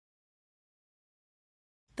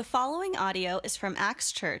The following audio is from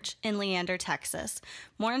Axe Church in Leander, Texas.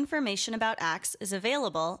 More information about Axe is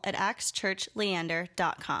available at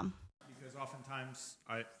axechurchleander.com. Because oftentimes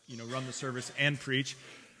I, run the service and preach,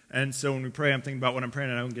 and so when we pray, I'm thinking about what I'm praying,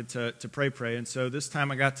 and I don't get to pray. And so this time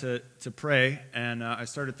I got to pray, and I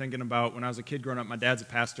started thinking about when I was a kid growing up. My dad's a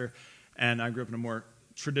pastor, and I grew up in a more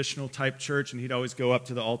traditional type church, and he'd always go up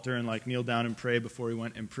to the altar and kneel down and pray before he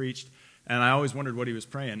went and preached. And I always wondered what he was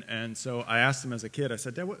praying. And so I asked him as a kid, I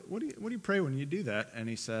said, Dad, what do you pray when you do that? And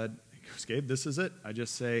he goes, Gabe, this is it. I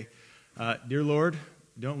just say, Dear Lord,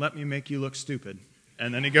 don't let me make you look stupid.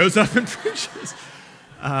 And then he goes up and preaches.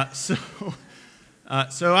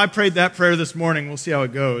 So I prayed that prayer this morning. We'll see how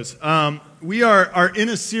it goes. We are in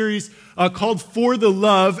a series called For the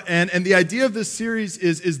Love, and the idea of this series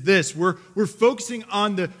is this. We're focusing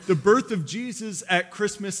on the birth of Jesus at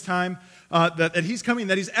Christmas time, that he's coming,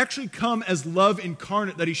 that he's actually come as love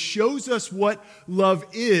incarnate, that he shows us what love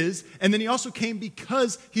is, and then he also came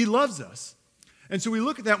because he loves us. And so we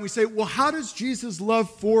look at that and we say, well, how does Jesus' love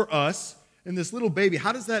for us and this little baby,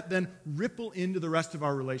 how does that then ripple into the rest of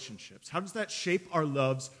our relationships? How does that shape our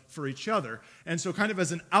loves for each other? And so kind of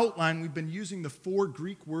as an outline, we've been using the 4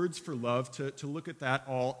 Greek words for love to look at that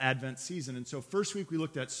all Advent season. And so first week we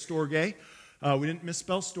looked at storge. We didn't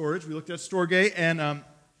misspell storage. We looked at storge, and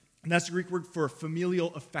that's the Greek word for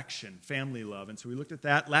familial affection, family love. And so we looked at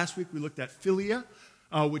that. Last week we looked at philia,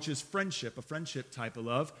 which is friendship, a friendship type of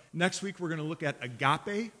love. Next week we're going to look at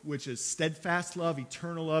agape, which is steadfast love,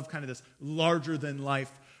 eternal love, kind of this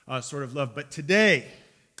larger-than-life sort of love. But today,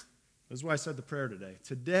 this is why I said the prayer today.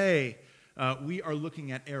 Today, we are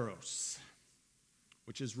looking at eros,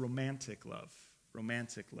 which is romantic love.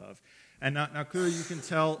 Romantic love. And now clearly you can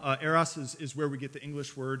tell eros is where we get the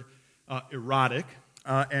English word erotic.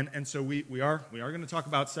 And so we are going to talk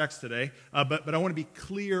about sex today. But I want to be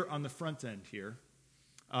clear on the front end here.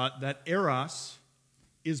 That eros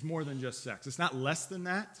is more than just sex. It's not less than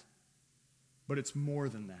that, but it's more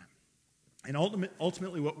than that. And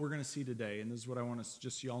ultimately what we're going to see today, and this is what I want to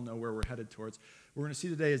just so you all know where we're headed towards, what we're going to see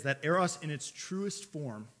today is that eros in its truest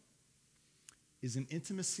form is an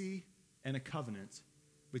intimacy and a covenant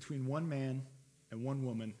between one man and one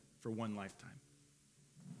woman for one lifetime.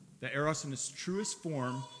 The eros in its truest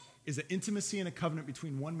form is an intimacy and a covenant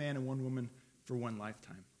between one man and one woman for one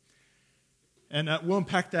lifetime. And we'll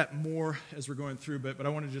unpack that more as we're going through, but I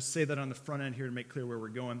want to just say that on the front end here to make clear where we're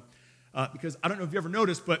going. Because I don't know if you ever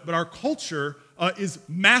noticed, but our culture is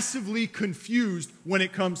massively confused when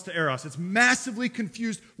it comes to eros. It's massively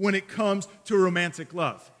confused when it comes to romantic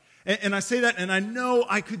love. And I say that, and I know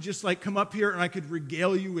I could just come up here and I could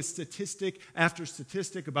regale you with statistic after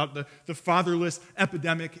statistic about the fatherless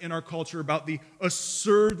epidemic in our culture, about the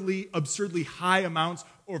absurdly high amounts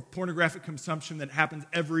of pornographic consumption that happens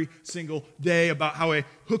every single day, about how a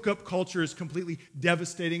hookup culture is completely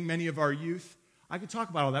devastating many of our youth. I could talk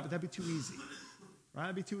about all that, but that'd be too easy. Right?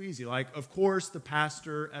 That'd be too easy. Of course, the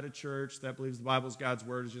pastor at a church that believes the Bible is God's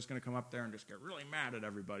word is just going to come up there and just get really mad at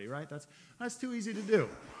everybody, right? That's too easy to do.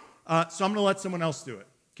 So I'm going to let someone else do it,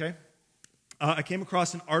 okay? I came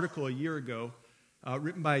across an article a year ago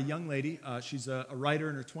written by a young lady. She's a writer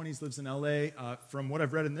in her 20s, lives in L.A. From what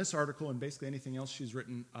I've read in this article and basically anything else she's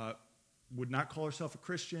written, would not call herself a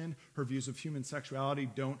Christian. Her views of human sexuality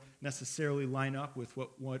don't necessarily line up with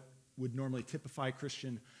what would normally typify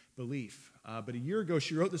Christian belief. But a year ago,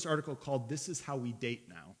 she wrote this article called This Is How We Date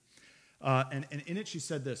Now. And in it, she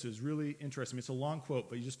said this. It was really interesting. It's a long quote,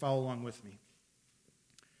 but you just follow along with me.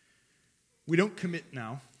 We don't commit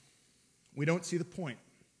now. We don't see the point.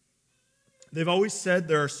 They've always said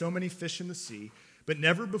there are so many fish in the sea, but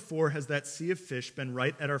never before has that sea of fish been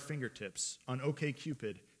right at our fingertips on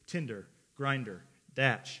OkCupid, Tinder, Grindr,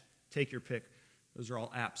 Datch, take your pick. Those are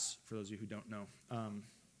all apps, for those of you who don't know,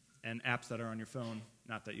 and apps that are on your phone,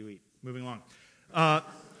 not that you eat. Moving along.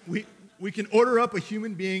 We can order up a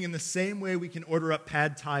human being in the same way we can order up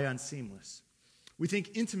pad thai on Seamless. We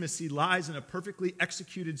think intimacy lies in a perfectly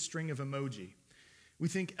executed string of emoji. We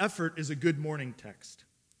think effort is a good morning text.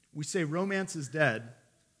 We say romance is dead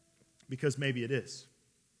because maybe it is.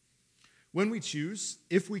 When we choose,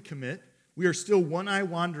 if we commit, we are still one eye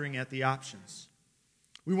wandering at the options.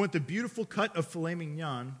 We want the beautiful cut of filet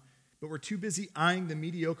mignon, but we're too busy eyeing the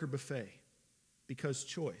mediocre buffet. Because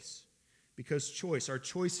choice. Our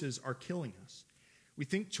choices are killing us. We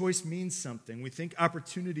think choice means something. We think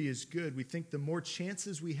opportunity is good. We think the more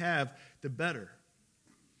chances we have, the better.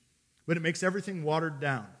 But it makes everything watered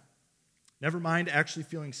down. Never mind actually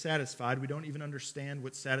feeling satisfied. We don't even understand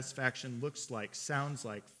what satisfaction looks like, sounds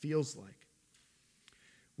like, feels like.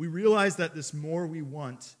 We realize that this more we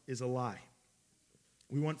want is a lie.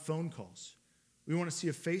 We want phone calls. We want to see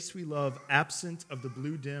a face we love absent of the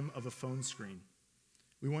blue dim of a phone screen.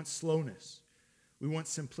 We want slowness. We want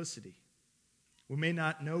simplicity. We may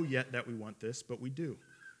not know yet that we want this, but we do.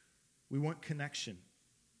 We want connection,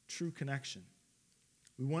 true connection.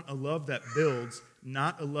 We want a love that builds,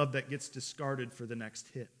 not a love that gets discarded for the next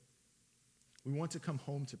hit. We want to come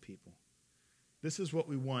home to people. This is what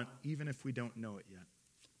we want, even if we don't know it yet.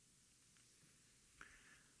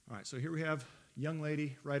 All right, so here we have a young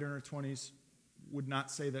lady, right in her 20s, would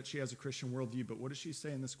not say that she has a Christian worldview, but what does she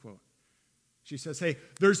say in this quote? She says, hey,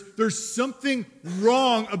 there's something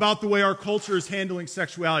wrong about the way our culture is handling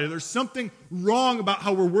sexuality. There's something wrong about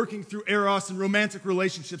how we're working through eros and romantic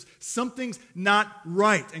relationships. Something's not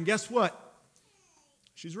right. And guess what?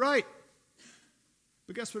 She's right.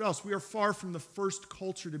 But guess what else? We are far from the first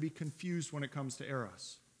culture to be confused when it comes to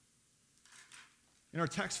eros. In our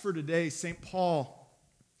text for today, St. Paul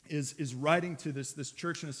is writing to this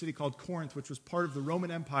church in a city called Corinth, which was part of the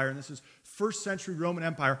Roman Empire, and this is first century Roman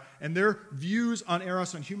Empire, and their views on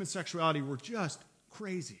eros, on human sexuality, were just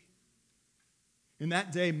crazy. In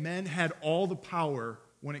that day, men had all the power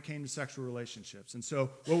when it came to sexual relationships. And so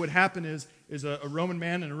what would happen is a Roman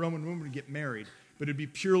man and a Roman woman would get married, but it'd be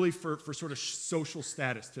purely for sort of social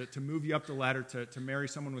status, to move you up the ladder, to marry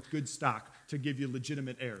someone with good stock, to give you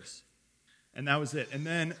legitimate heirs. And that was it. And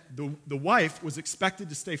then the wife was expected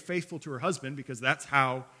to stay faithful to her husband because that's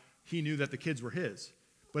how he knew that the kids were his.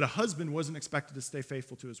 But a husband wasn't expected to stay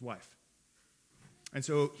faithful to his wife. And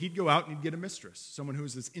so he'd go out and he'd get a mistress, someone who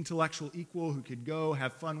was his intellectual equal, who could go,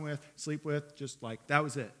 have fun with, sleep with, just like that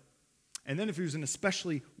was it. And then if he was an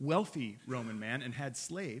especially wealthy Roman man and had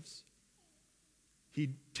slaves,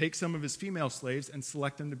 he'd take some of his female slaves and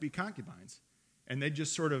select them to be concubines. And they'd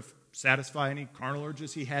just sort of satisfy any carnal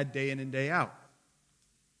urges he had day in and day out.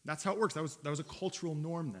 That's how it works. That was a cultural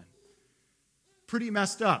norm then. Pretty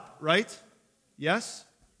messed up, right? Yes?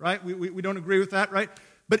 Right? We don't agree with that, right?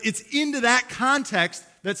 But it's into that context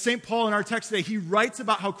that St. Paul in our text today, he writes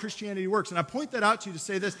about how Christianity works. And I point that out to you to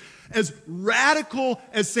say this. As radical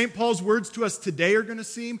as St. Paul's words to us today are going to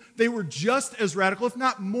seem, they were just as radical, if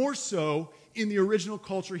not more so, in the original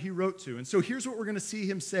culture he wrote to. And so here's what we're going to see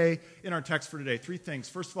him say in our text for today. 3 things.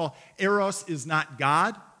 First of all, eros is not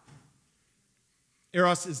God.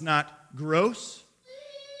 Eros is not gross.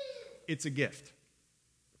 It's a gift.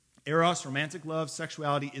 Eros, romantic love,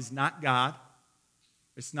 sexuality is not God.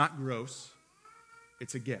 It's not gross.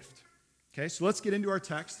 It's a gift. Okay, so let's get into our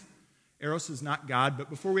text. Eros is not God,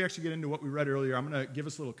 but before we actually get into what we read earlier, I'm going to give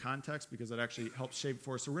us a little context because that actually helps shape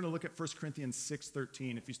for us. So we're going to look at 1 Corinthians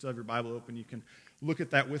 6:13. If you still have your Bible open, you can look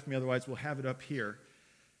at that with me. Otherwise, we'll have it up here.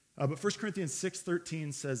 But 1 Corinthians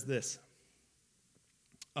 6:13 says this.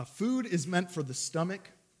 Food is meant for the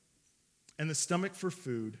stomach, and the stomach for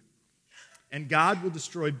food, and God will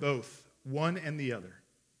destroy both, one and the other.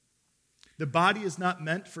 The body is not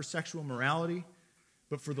meant for sexual morality,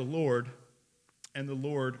 but for the Lord, and the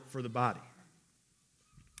Lord for the body.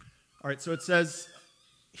 All right, so it says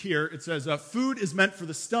here, food is meant for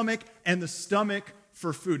the stomach, and the stomach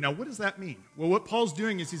for food. Now, what does that mean? Well, what Paul's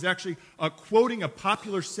doing is he's actually quoting a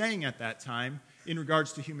popular saying at that time in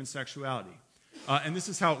regards to human sexuality. And this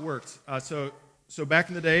is how it worked. So back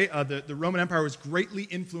in the day, the Roman Empire was greatly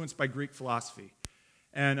influenced by Greek philosophy.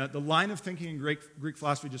 And the line of thinking in Greek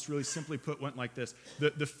philosophy, just really simply put, went like this.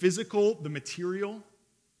 The physical, the material,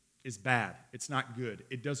 is bad. It's not good.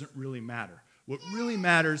 It doesn't really matter. What really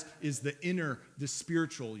matters is the inner, the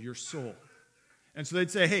spiritual, your soul. And so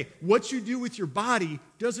they'd say, hey, what you do with your body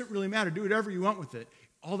doesn't really matter. Do whatever you want with it.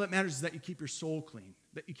 All that matters is that you keep your soul clean,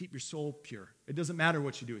 that you keep your soul pure. It doesn't matter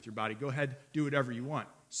what you do with your body. Go ahead, do whatever you want.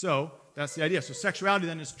 So that's the idea. So sexuality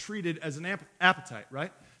then is treated as an appetite,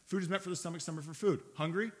 right? Food is meant for the stomach, stomach for food.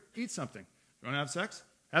 Hungry? Eat something. You want to have sex?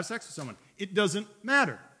 Have sex with someone. It doesn't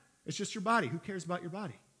matter. It's just your body. Who cares about your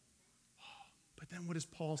body? But then what does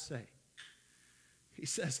Paul say? He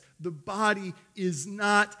says, the body is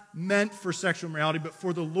not meant for sexual morality, but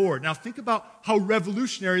for the Lord. Now think about how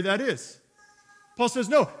revolutionary that is. Paul says,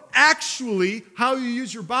 no, actually, how you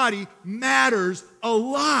use your body matters a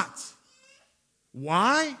lot.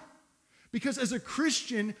 Why? Because as a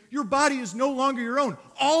Christian, your body is no longer your own.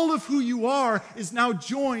 All of who you are is now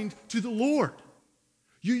joined to the Lord.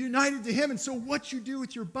 You're united to Him, and so what you do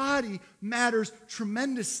with your body matters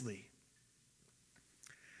tremendously.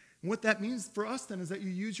 And what that means for us then is that you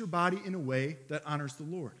use your body in a way that honors the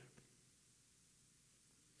Lord.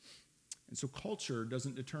 And so culture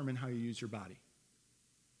doesn't determine how you use your body.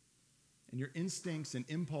 And your instincts and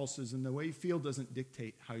impulses and the way you feel doesn't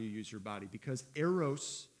dictate how you use your body, because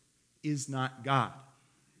eros is not God.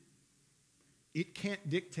 It can't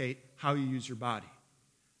dictate how you use your body.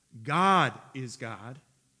 God is God,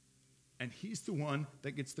 and he's the one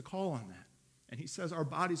that gets the call on that. And he says our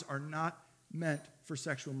bodies are not meant for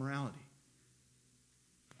sexual morality.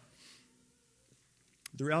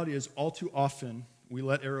 The reality is, all too often, we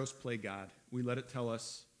let Eros play God. We let it tell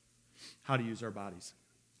us how to use our bodies.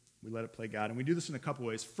 We let it play God. And we do this in a couple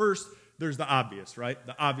ways. First, there's the obvious, right?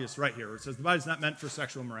 The obvious right here, where it says the body's not meant for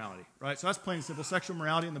sexual morality, right? So that's plain and simple. Sexual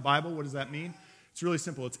morality in the Bible, what does that mean? It's really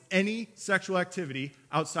simple. It's any sexual activity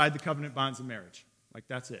outside the covenant bonds of marriage. Like,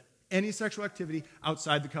 that's it. Any sexual activity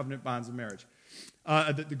outside the covenant bonds of marriage.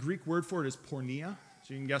 The Greek word for it is porneia.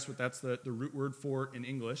 So you can guess what that's the root word for in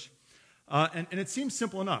English. And it seems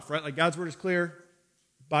simple enough, right? Like, God's word is clear.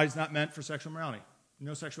 Body's not meant for sexual morality.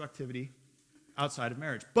 No sexual activity outside of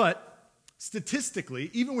marriage. But statistically,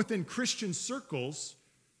 even within Christian circles,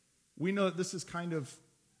 we know that this is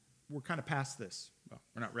we're kind of past this. Well,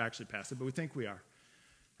 we're actually past it, but we think we are.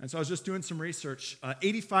 And so I was just doing some research.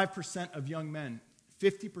 85% of young men,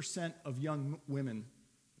 50% of young women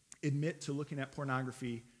admit to looking at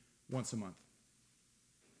pornography once a month.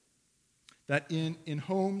 That in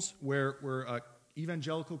homes where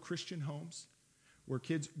evangelical Christian homes, where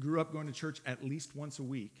kids grew up going to church at least once a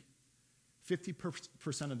week,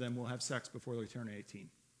 50% of them will have sex before they turn 18.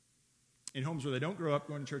 In homes where they don't grow up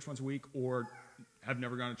going to church once a week or have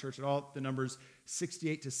never gone to church at all, the number's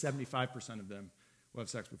 68 to 75% of them will have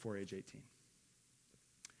sex before age 18.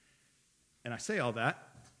 And I say all that,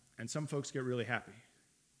 and some folks get really happy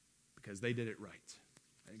because they did it right.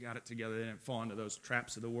 They got it together. They didn't fall into those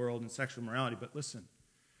traps of the world and sexual morality. But listen,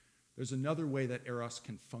 there's another way that Eros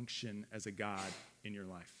can function as a god in your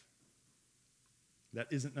life. That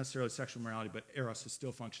isn't necessarily sexual morality, but Eros is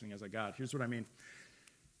still functioning as a god. Here's what I mean.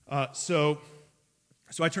 So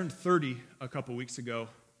I turned 30 a couple weeks ago,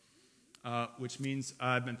 which means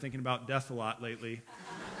I've been thinking about death a lot lately.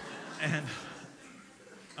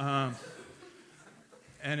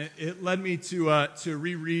 And it led me to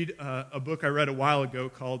reread a book I read a while ago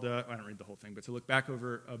called, I didn't read the whole thing, but to look back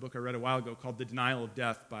over a book I read a while ago called The Denial of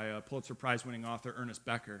Death by a Pulitzer Prize-winning author, Ernest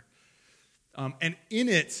Becker. And in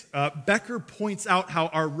it, Becker points out how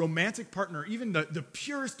our romantic partner, even the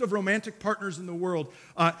purest of romantic partners in the world,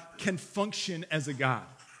 can function as a god.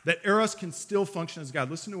 That Eros can still function as a god.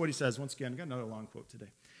 Listen to what he says. Once again, I got another long quote today.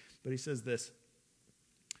 But he says this: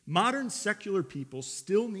 modern secular people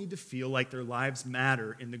still need to feel like their lives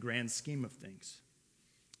matter in the grand scheme of things.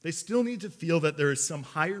 They still need to feel that there is some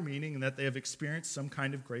higher meaning and that they have experienced some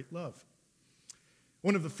kind of great love.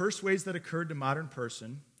 One of the first ways that occurred to modern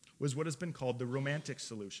person was what has been called the romantic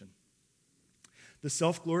solution. The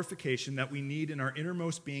self-glorification that we need in our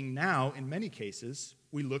innermost being now, in many cases,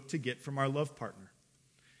 we look to get from our love partner.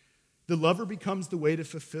 The lover becomes the way to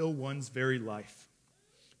fulfill one's very life.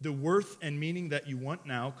 The worth and meaning that you want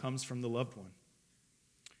now comes from the loved one.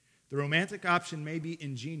 The romantic option may be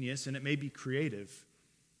ingenious and it may be creative,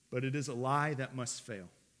 but it is a lie that must fail.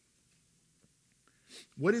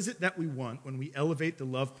 What is it that we want when we elevate the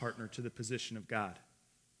love partner to the position of God?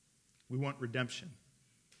 We want redemption,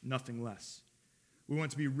 nothing less. We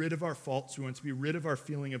want to be rid of our faults. We want to be rid of our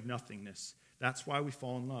feeling of nothingness. That's why we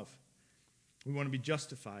fall in love. We want to be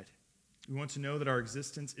justified. We want to know that our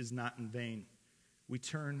existence is not in vain. We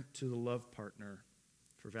turn to the love partner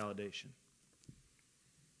for validation.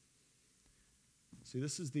 See,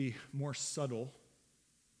 this is the more subtle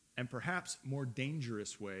and perhaps more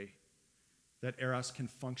dangerous way that Eros can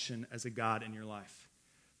function as a god in your life.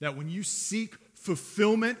 That when you seek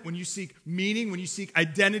fulfillment, when you seek meaning, when you seek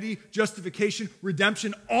identity, justification,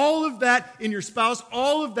 redemption, all of that in your spouse,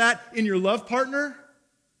 all of that in your love partner,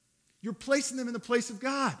 you're placing them in the place of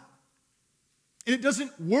God. And it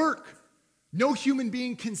doesn't work. No human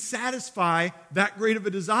being can satisfy that great of a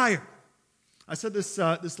desire. I said this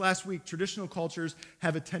last week, traditional cultures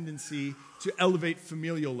have a tendency to elevate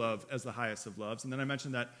familial love as the highest of loves. And then I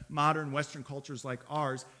mentioned that modern Western cultures like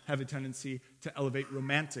ours have a tendency to elevate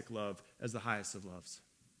romantic love as the highest of loves.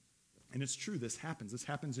 And it's true, this happens. This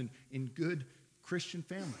happens in good Christian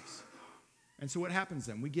families. And so what happens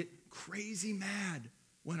then? We get crazy mad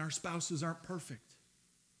when our spouses aren't perfect.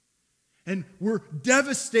 And we're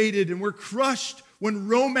devastated and we're crushed when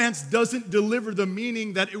romance doesn't deliver the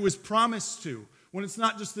meaning that it was promised to, when it's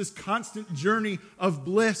not just this constant journey of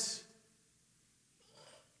bliss.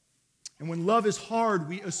 And when love is hard,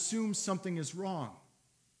 we assume something is wrong.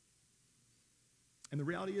 And the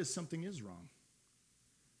reality is something is wrong.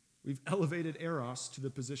 We've elevated Eros to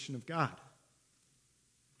the position of God.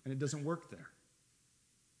 And it doesn't work there.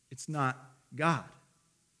 It's not God.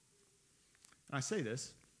 And I say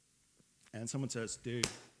this, and someone says, dude,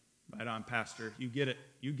 right on, Pastor, you get it.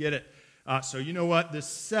 So you know what? This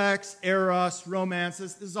sex, eros, romance,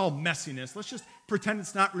 this is all messiness. Let's just pretend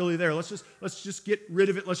it's not really there. Let's just get rid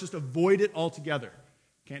of it. Let's just avoid it altogether.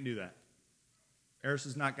 Can't do that. Eros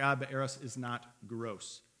is not God, but eros is not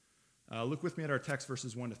gross. Look with me at our text,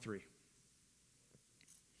 verses 1 to 3.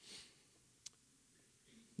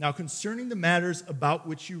 Now, concerning the matters about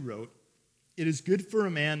which you wrote, it is good for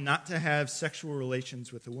a man not to have sexual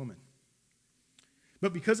relations with a woman.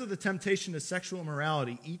 But because of the temptation to sexual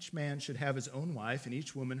immorality, each man should have his own wife, and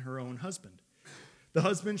each woman her own husband. The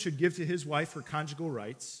husband should give to his wife her conjugal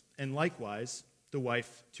rights, and likewise the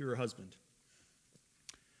wife to her husband.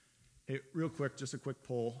 Hey, real quick, just a quick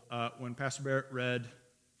poll. When Pastor Barrett read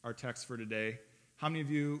our text for today, how many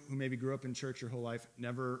of you who maybe grew up in church your whole life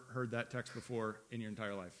never heard that text before in your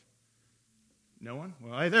entire life? No one?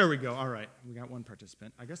 Well, hey, there we go. All right, we got one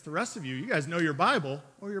participant. I guess the rest of you guys know your Bible,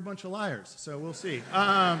 or you're a bunch of liars, so we'll see.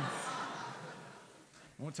 I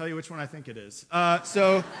won't tell you which one I think it is.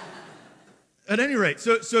 So, at any rate,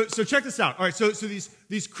 so check this out. All right, so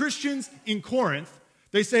these Christians in Corinth,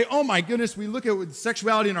 they say, oh my goodness, we look at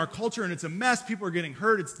sexuality in our culture, and it's a mess. People are getting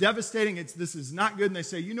hurt. It's devastating. This is not good. And they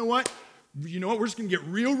say, you know what? We're just going to get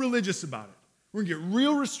real religious about it. We're going to get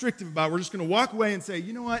real restrictive about it. We're just going to walk away and say,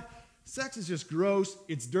 you know what? Sex is just gross.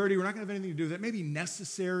 It's dirty. We're not going to have anything to do with it. It may be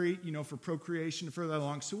necessary, for procreation to further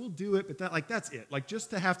along. So we'll do it, but that's it. Like, just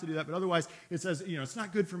to have to do that. But otherwise, it says, it's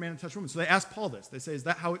not good for man to touch woman. So they ask Paul this. They say, is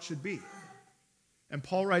that how it should be? And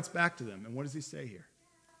Paul writes back to them. And what does he say here?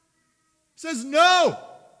 He says, no.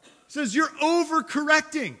 He says, you're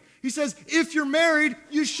overcorrecting. He says, if you're married,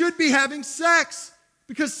 you should be having sex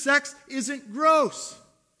because sex isn't gross.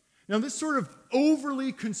 Now, this sort of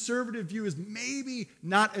overly conservative view is maybe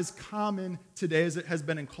not as common today as it has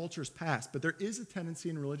been in cultures past, but there is a tendency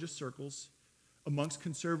in religious circles amongst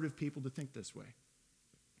conservative people to think this way.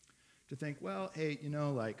 To think, well, hey,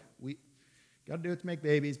 we got to do it to make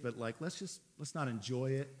babies, but let's not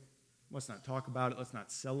enjoy it. Let's not talk about it. Let's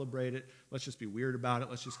not celebrate it. Let's just be weird about it.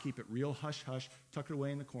 Let's just keep it real hush-hush, tuck it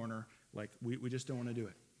away in the corner. We just don't want to do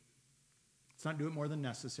it. Let's not do it more than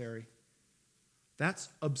necessary. That's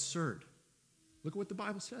absurd. Look at what the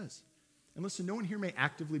Bible says. And listen, no one here may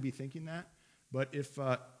actively be thinking that, but if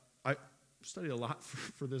I studied a lot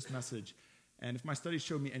for this message, and if my studies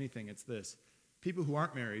showed me anything, it's this. People who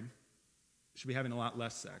aren't married should be having a lot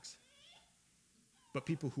less sex, but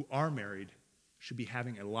people who are married should be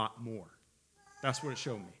having a lot more. That's what it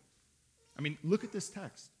showed me. I mean, look at this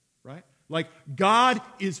text, right? God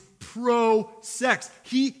is pro-sex.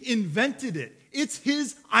 He invented it. It's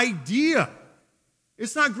his idea.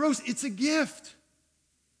 It's not gross. It's a gift.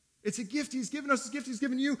 It's a gift he's given us. It's a gift he's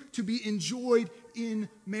given you to be enjoyed in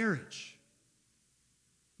marriage.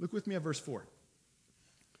 Look with me at verse 4.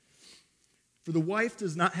 For the wife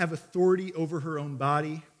does not have authority over her own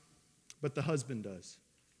body, but the husband does.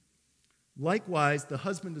 Likewise, the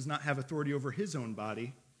husband does not have authority over his own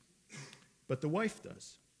body, but the wife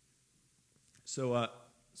does. So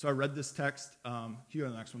I read this text. Can you go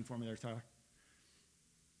to the next one for me there, Tyler?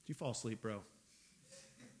 Did you fall asleep, bro?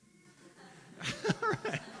 All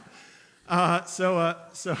right.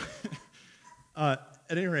 At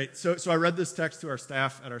any rate, so I read this text to our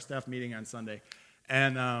staff at our staff meeting on Sunday,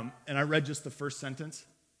 and I read just the first sentence,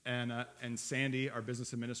 and Sandy, our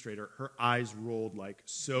business administrator, her eyes rolled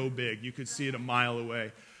so big you could see it a mile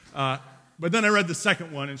away. But then I read the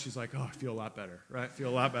second one, and she's like, "Oh, I feel a lot better, right? I feel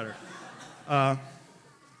a lot better." And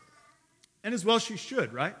as well she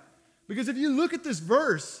should, right? Because if you look at this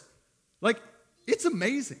verse, it's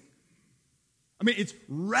amazing. I mean, it's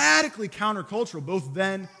radically countercultural, both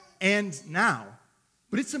then and now.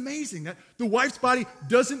 But it's amazing that the wife's body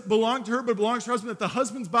doesn't belong to her, but belongs to her husband, that the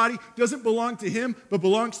husband's body doesn't belong to him, but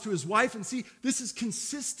belongs to his wife. And see, this is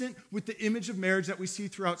consistent with the image of marriage that we see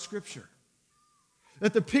throughout Scripture.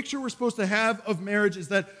 That the picture we're supposed to have of marriage is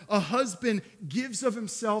that a husband gives of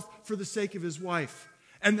himself for the sake of his wife,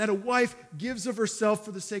 and that a wife gives of herself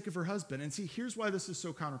for the sake of her husband. And see, here's why this is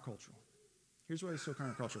so countercultural.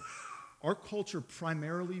 Our culture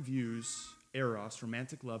primarily views eros,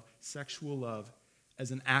 romantic love, sexual love,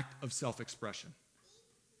 as an act of self-expression,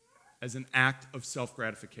 as an act of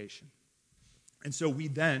self-gratification. And so we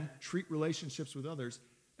then treat relationships with others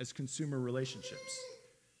as consumer relationships,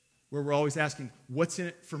 where we're always asking, what's in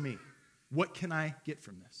it for me? What can I get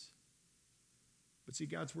from this? But see,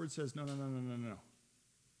 God's word says, no.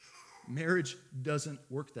 Marriage doesn't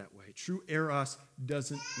work that way. True eros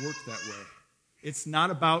doesn't work that way. It's not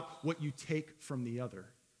about what you take from the other.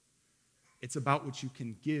 It's about what you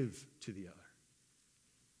can give to the other.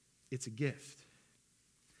 It's a gift.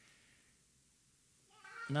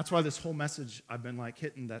 And that's why this whole message I've been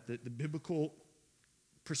hitting that the biblical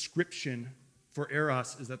prescription for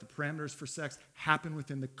eros is that the parameters for sex happen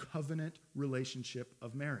within the covenant relationship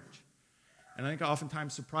of marriage. And I think I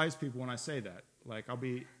oftentimes surprise people when I say that. Like, I'll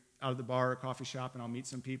be out at the bar or coffee shop, and I'll meet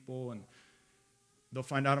some people, and they'll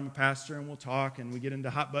find out I'm a pastor, and we'll talk, and we get into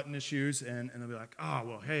hot-button issues, and they'll be like, oh,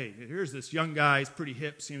 well, hey, here's this young guy. He's pretty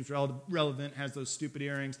hip, seems relevant, has those stupid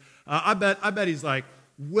earrings. I bet he's, like,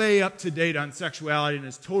 way up to date on sexuality and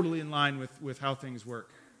is totally in line with how things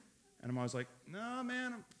work. And I'm always like, no,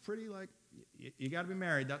 man, I'm pretty, like, you got to be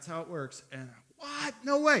married. That's how it works. And what?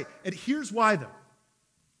 No way. And here's why, though.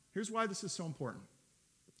 Here's why this is so important.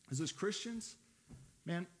 As Christians,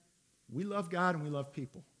 man, we love God and we love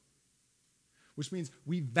people, which means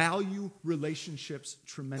we value relationships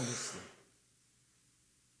tremendously.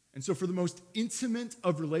 And so for the most intimate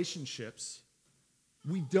of relationships,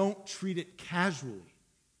 we don't treat it casually.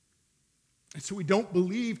 And so we don't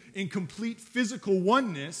believe in complete physical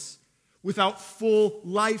oneness without full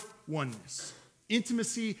life oneness.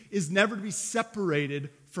 Intimacy is never to be separated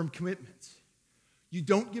from commitment. You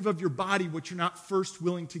don't give of your body what you're not first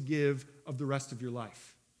willing to give of the rest of your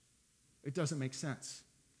life. It doesn't make sense.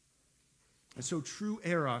 And so true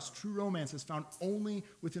eros, true romance is found only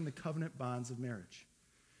within the covenant bonds of marriage.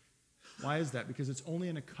 Why is that? Because it's only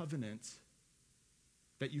in a covenant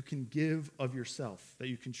that you can give of yourself, that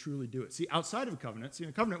you can truly do it. See, outside of a covenant, in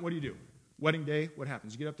a covenant, what do? Wedding day, what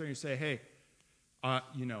happens? You get up there and you say, hey,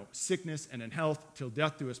 sickness and in health, till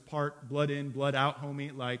death do us part, blood in, blood out,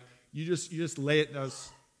 homie. Like, you just lay it,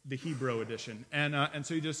 that's the Hebrew edition. And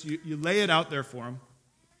so you lay it out there for them.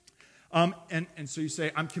 And so you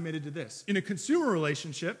say, I'm committed to this. In a consumer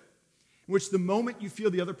relationship, in which the moment you feel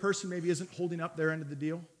the other person maybe isn't holding up their end of the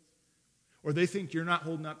deal, or they think you're not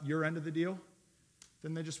holding up your end of the deal,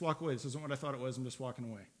 then they just walk away. This isn't what I thought it was. I'm just walking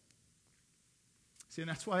away. See, and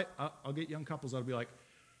that's why I'll get young couples that'll be like,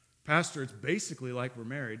 Pastor, it's basically like we're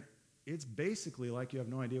married. It's basically like you have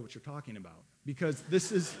no idea what you're talking about. Because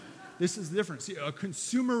this is different. See, a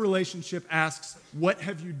consumer relationship asks, what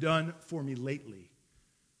have you done for me lately?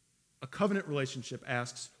 A covenant relationship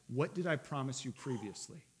asks, what did I promise you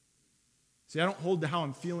previously? See, I don't hold to how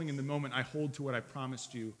I'm feeling in the moment. I hold to what I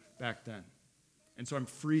promised you back then. And so I'm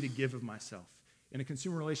free to give of myself. In a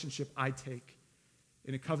consumer relationship, I take.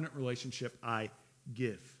 In a covenant relationship, I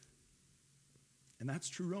give. And that's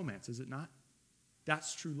true romance, is it not?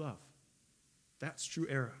 That's true love. That's true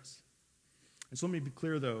eros. And so let me be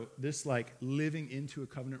clear, though, this like living into a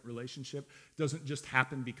covenant relationship doesn't just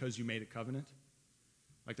happen because you made a covenant.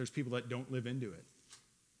 Like, there's people that don't live into it.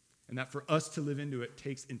 And that for us to live into it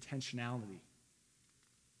takes intentionality.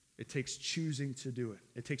 It takes choosing to do it.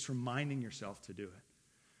 It takes reminding yourself to do it.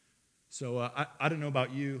 So I don't know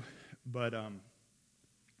about you, but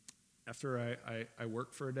after I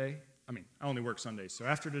work for a day, I only work Sundays, so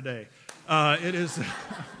after today, it is...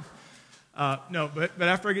 but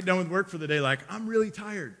after I get done with work for the day, like, I'm really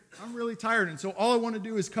tired. And so all I want to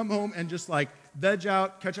do is come home and just like veg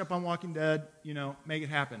out, catch up on Walking Dead, make it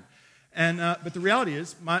happen. And but the reality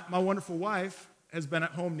is, my wonderful wife has been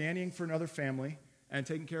at home nannying for another family and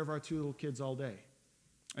taking care of our 2 little kids all day.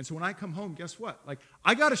 And so when I come home, guess what? Like,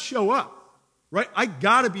 I got to show up, right? I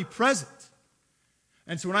got to be present.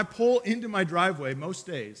 And so when I pull into my driveway most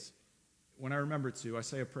days, when I remember to, I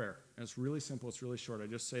say a prayer. And it's really simple. It's really short. I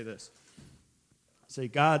just say this. I say,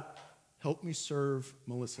 God, help me serve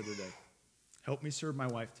Melissa today. Help me serve my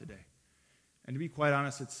wife today. And to be quite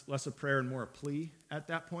honest, it's less a prayer and more a plea at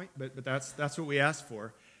that point, but that's what we ask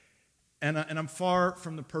for. And I'm far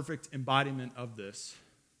from the perfect embodiment of this.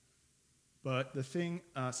 But the thing,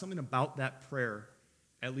 something about that prayer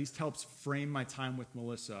at least helps frame my time with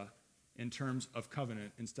Melissa in terms of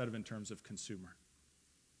covenant instead of in terms of consumer.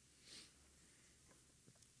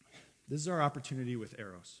 This is our opportunity with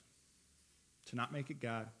eros. To not make it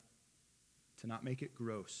God, to not make it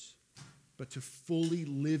gross, but to fully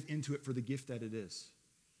live into it for the gift that it is.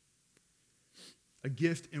 A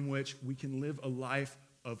gift in which we can live a life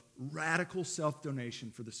of radical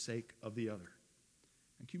self-donation for the sake of the other.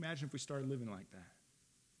 And can you imagine if we started living like that?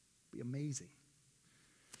 It'd be amazing.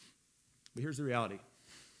 But here's the reality.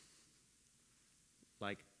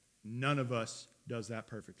 Like, none of us does that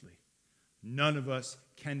perfectly. None of us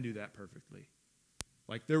can do that perfectly.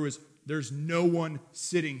 Like, there's no one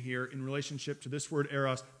sitting here in relationship to this word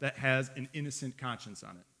eros that has an innocent conscience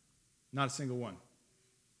on it. Not a single one.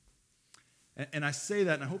 And I say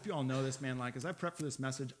that, and I hope you all know this, man. Like, as I prep for this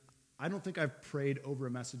message, I don't think I've prayed over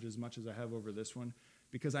a message as much as I have over this one,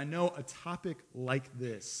 because I know a topic like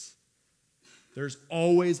this, there's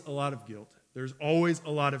always a lot of guilt. There's always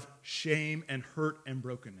a lot of shame and hurt and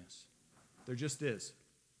brokenness. There just is.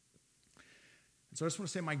 And so I just want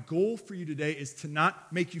to say my goal for you today is to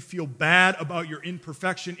not make you feel bad about your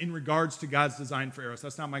imperfection in regards to God's design for Eros.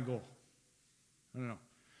 That's not my goal. No.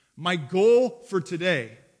 My goal for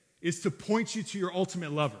today is to point you to your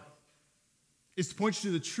ultimate lover. Is to point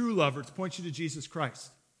you to the true lover, to point you to Jesus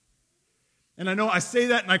Christ. And I know I say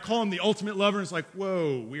that and I call him the ultimate lover, and it's like,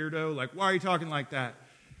 whoa, weirdo, like, why are you talking like that?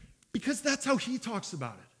 Because that's how he talks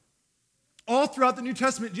about it. All throughout the New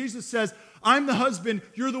Testament, Jesus says, I'm the husband,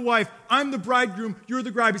 you're the wife, I'm the bridegroom, you're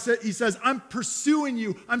the bride. He says, I'm pursuing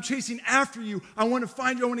you, I'm chasing after you, I want to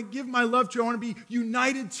find you, I want to give my love to you, I want to be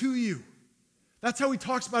united to you. That's how he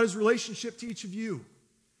talks about his relationship to each of you.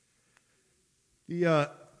 The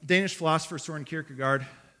Danish philosopher Søren Kierkegaard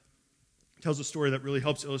tells a story that really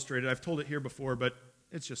helps illustrate it. I've told it here before, but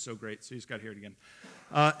it's just so great, so you just got to hear it again.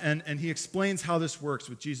 And he explains how this works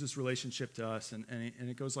with Jesus' relationship to us, and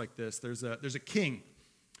it goes like this. There's a king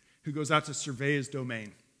who goes out to survey his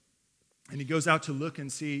domain, and he goes out to look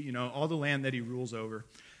and see, all the land that he rules over.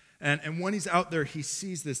 And when he's out there, he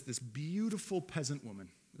sees this beautiful peasant woman,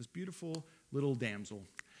 this beautiful little damsel,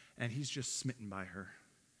 and he's just smitten by her.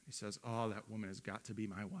 He says, oh, that woman has got to be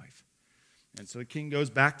my wife. And so the king goes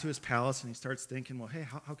back to his palace, and he starts thinking, well, hey,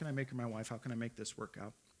 how can I make her my wife? How can I make this work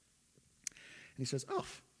out? And he says, oh,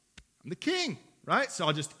 I'm the king, right? So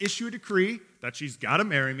I'll just issue a decree that she's got to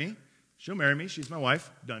marry me. She'll marry me. She's my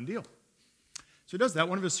wife. Done deal. So he does that.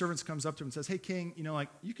 One of his servants comes up to him and says, hey, king,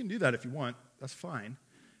 you can do that if you want. That's fine.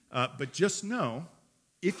 But just know,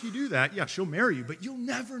 if you do that, yeah, she'll marry you. But you'll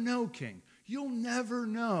never know, king. You'll never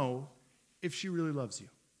know if she really loves you.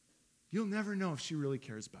 You'll never know if she really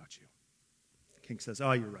cares about you. The king says,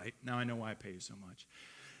 oh, you're right. Now I know why I pay you so much.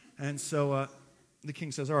 And so the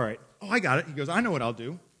king says, all right. Oh, I got it. He goes, I know what I'll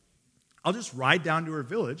do. I'll just ride down to her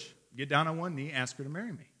village, get down on one knee, ask her to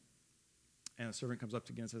marry me. And the servant comes up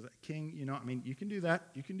to him and says, king, you can do that.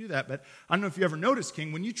 You can do that. But I don't know if you ever noticed,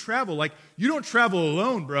 king, when you travel, you don't travel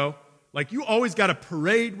alone, bro. You always got a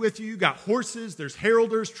parade with you. You got horses. There's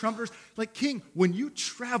heralders, trumpeters. King, when you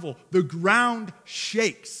travel, the ground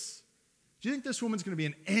shakes. Do you think this woman's going to be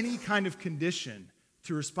in any kind of condition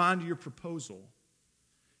to respond to your proposal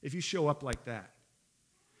if you show up like that?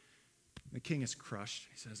 The king is crushed.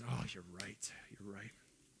 He says, oh, you're right. You're right.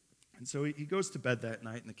 And so he goes to bed that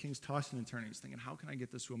night, and the king's tossing and turning. He's thinking, how can I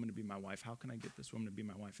get this woman to be my wife? How can I get this woman to be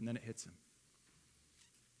my wife? And then it hits him.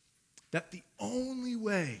 That the only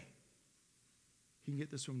way he can get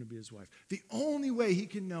this woman to be his wife, the only way he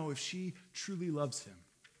can know if she truly loves him,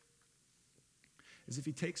 is if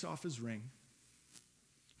he takes off his ring,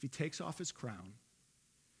 if he takes off his crown,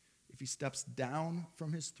 if he steps down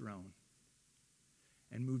from his throne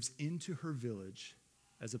and moves into her village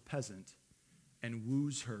as a peasant and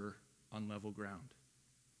woos her on level ground.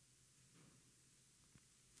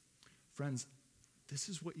 Friends, this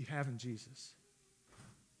is what you have in Jesus.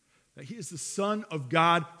 That he is the Son of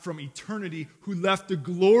God from eternity who left the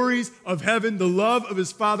glories of heaven, the love of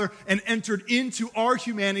his Father, and entered into our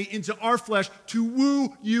humanity, into our flesh, to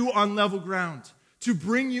woo you on level ground, to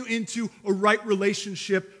bring you into a right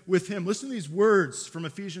relationship with him. Listen to these words from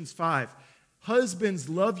Ephesians 5. Husbands,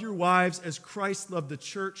 love your wives as Christ loved the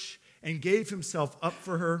church and gave himself up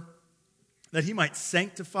for her, that he might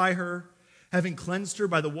sanctify her, having cleansed her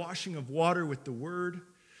by the washing of water with the word,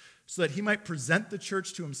 so that he might present the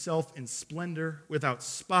church to himself in splendor, without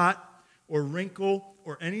spot or wrinkle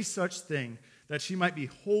or any such thing, that she might be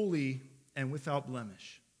holy and without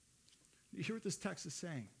blemish. You hear what this text is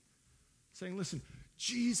saying? It's saying, listen,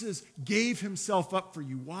 Jesus gave himself up for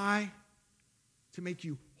you. Why? To make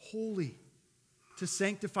you holy, to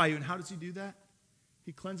sanctify you. And how does he do that?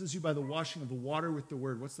 He cleanses you by the washing of the water with the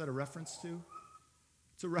word. What's that a reference to?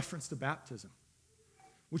 It's a reference to baptism,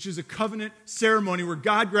 which is a covenant ceremony where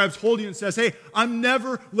God grabs hold of you and says, hey, I'm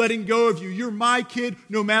never letting go of you. You're my kid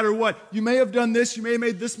no matter what. You may have done this. You may have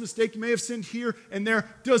made this mistake. You may have sinned here and there.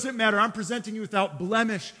 Doesn't matter. I'm presenting you without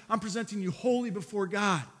blemish. I'm presenting you holy before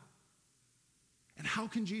God. And how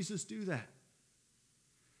can Jesus do that?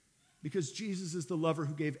 Because Jesus is the lover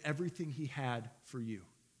who gave everything he had for you.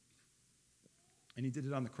 And he did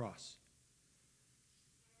it on the cross.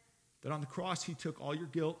 That on the cross, he took all your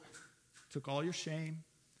guilt, took all your shame,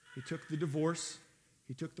 he took the divorce,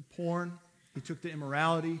 he took the porn, he took the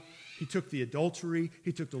immorality, he took the adultery,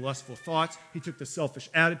 he took the lustful thoughts, he took the selfish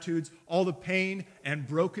attitudes, all the pain and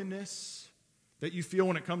brokenness that you feel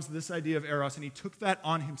when it comes to this idea of Eros, and he took that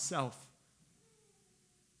on himself.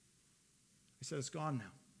 He said, it's gone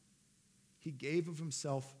now. He gave of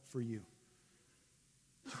himself for you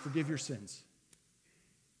to forgive your sins,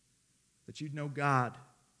 that you'd know God,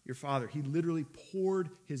 your Father. He literally poured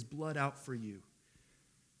his blood out for you.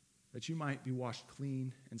 that you might be washed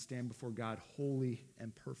clean and stand before God holy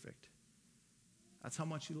and perfect. That's how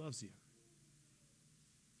much he loves you.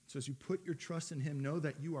 So as you put your trust in him, know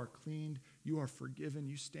that you are cleaned, you are forgiven,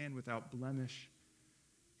 you stand without blemish,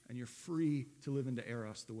 and you're free to live into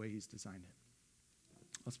Eros the way he's designed it.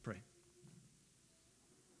 Let's pray.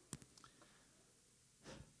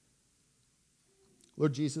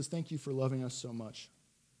 Lord Jesus, thank you for loving us so much.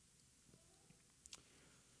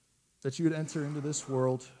 That you would enter into this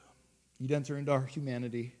world, you'd enter into our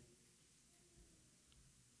humanity.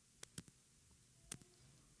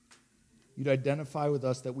 You'd identify with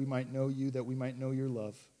us that we might know you, that we might know your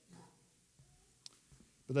love.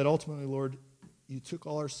 But that ultimately, Lord, you took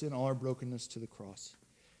all our sin, all our brokenness to the cross.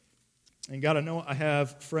 And God, I know I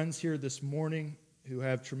have friends here this morning who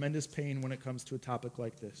have tremendous pain when it comes to a topic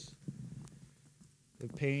like this. They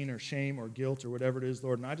have pain or shame or guilt or whatever it is,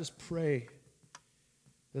 Lord. And I just pray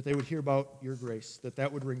that they would hear about your grace,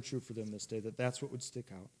 that would ring true for them this day, that's what would stick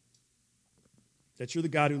out. That you're the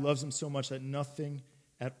God who loves them so much that nothing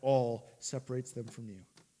at all separates them from you.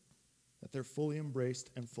 That they're fully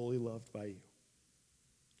embraced and fully loved by you.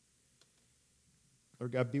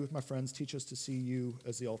 Lord God, be with my friends. Teach us to see you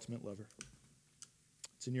as the ultimate lover.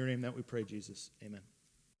 It's in your name that we pray, Jesus. Amen.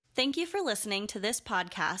 Thank you for listening to this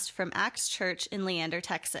podcast from Acts Church in Leander,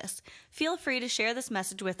 Texas. Feel free to share this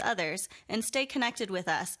message with others and stay connected with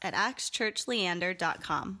us at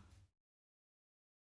actschurchleander.com.